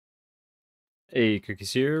Hey,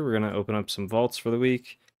 Cookies here. We're gonna open up some vaults for the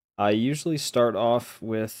week. I usually start off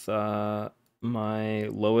with my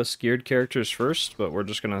lowest geared characters first, but we're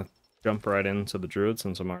just gonna jump right into the Druid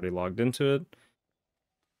since I'm already logged into it.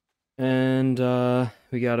 And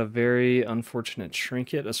we got a very unfortunate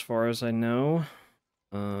trinket as far as I know.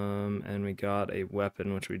 And we got a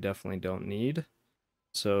weapon, which we definitely don't need.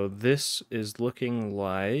 So this is looking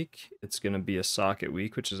like it's going to be a socket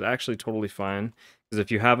week, which is actually totally fine. Because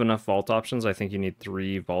if you have enough vault options, I think you need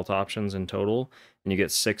 3 vault options in total. And you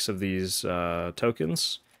get 6 of these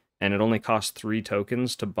tokens. And it only costs 3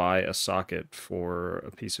 tokens to buy a socket for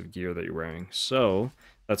a piece of gear that you're wearing. So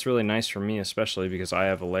that's really nice for me, especially because I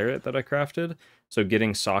have a lariat that I crafted. So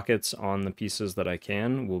getting sockets on the pieces that I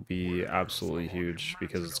can will be absolutely huge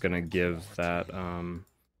because it's going to give that,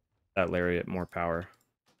 that lariat more power.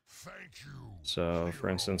 So, for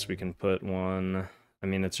instance, we can put one... I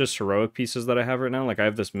mean, it's just heroic pieces that I have right now. Like, I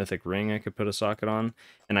have this mythic ring I could put a socket on.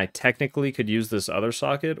 And I technically could use this other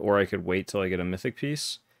socket, or I could wait till I get a mythic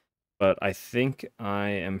piece. But I think I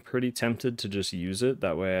am pretty tempted to just use it.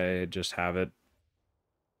 That way I just have it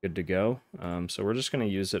good to go. So we're just going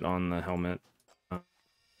to use it on the helmet.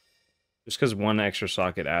 Just because one extra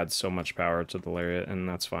socket adds so much power to the lariat, and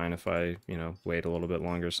that's fine if I, wait a little bit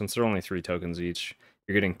longer. Since they're only 3 tokens each,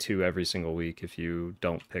 you're getting 2 every single week if you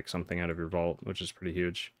don't pick something out of your vault, which is pretty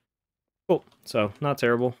huge. Cool, so not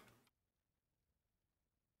terrible.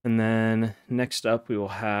 And then next up we will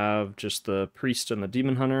have just the Priest and the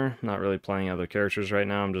Demon Hunter. Not really playing other characters right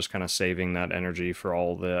now, I'm just kind of saving that energy for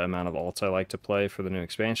all the amount of alts I like to play for the new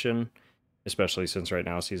expansion. Especially since right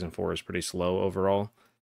now Season 4 is pretty slow overall.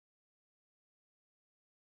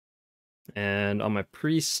 And on my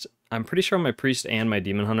Priest, I'm pretty sure on my Priest and my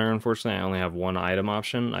Demon Hunter, unfortunately, I only have 1 item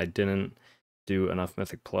option. I didn't do enough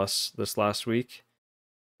Mythic Plus this last week,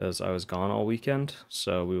 as I was gone all weekend.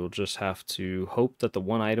 So we will just have to hope that the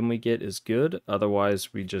 1 item we get is good.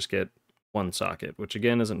 Otherwise, we just get 1 socket, which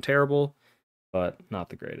again isn't terrible, but not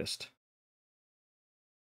the greatest.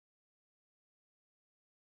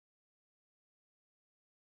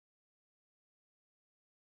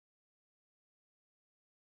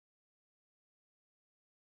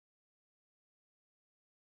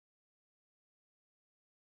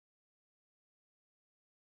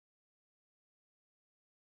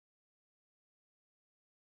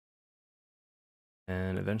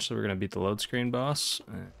 And eventually we're going to beat the load screen boss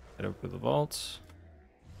and head over to the vault.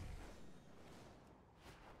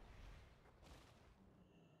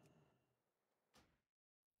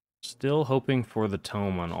 Still hoping for the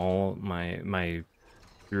tome on all my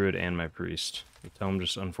Druid and my Priest. The tome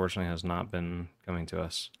just unfortunately has not been coming to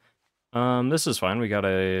us. This is fine. We got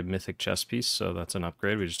a mythic chest piece, so that's an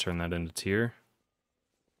upgrade. We just turn that into tier.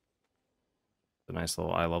 A nice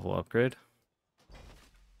little eye level upgrade.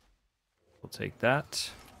 We'll take that.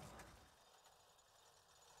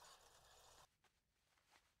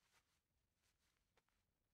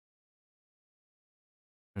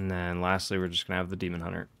 And then lastly, we're just gonna have the Demon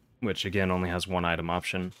Hunter, which again only has 1 item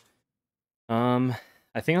option. I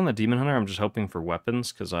think on the Demon Hunter, I'm just hoping for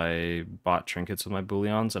weapons, because I bought trinkets with my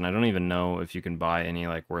bullions, and I don't even know if you can buy any,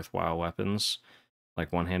 like, worthwhile weapons,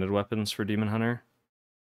 like one-handed weapons for Demon Hunter.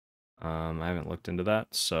 I haven't looked into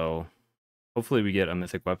that, so hopefully we get a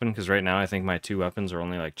mythic weapon, because right now I think my 2 weapons are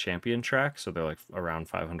only, like, champion track, so they're, like, around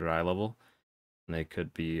 500 eye level, and they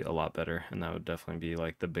could be a lot better, and that would definitely be,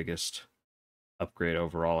 like, the biggest upgrade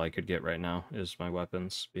overall I could get right now, is my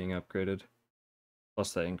weapons being upgraded.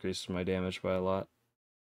 Plus that increases my damage by a lot.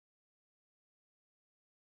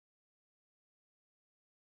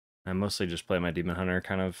 I mostly just play my Demon Hunter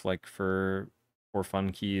kind of like for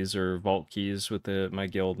fun keys or vault keys with my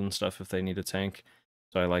guild and stuff if they need a tank.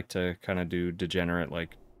 So I like to kind of do degenerate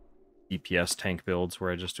like DPS tank builds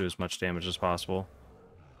where I just do as much damage as possible.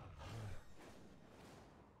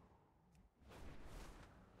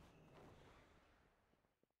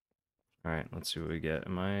 Alright, let's see what we get.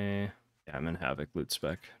 Yeah, I'm in Havoc loot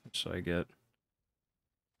spec, so I get...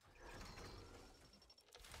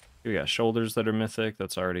 We got shoulders that are mythic,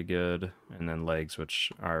 that's already good, and then legs,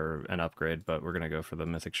 which are an upgrade, but we're gonna go for the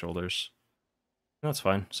mythic shoulders. That's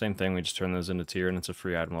fine. Same thing, we just turn those into tier, and it's a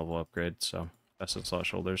free item level upgrade, so Vested Slot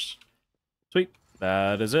shoulders. Sweet.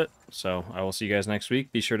 That is it. So I will see you guys next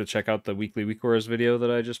week. Be sure to check out the weekly Week Wars video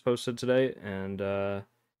that I just posted today, and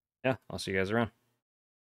yeah, I'll see you guys around.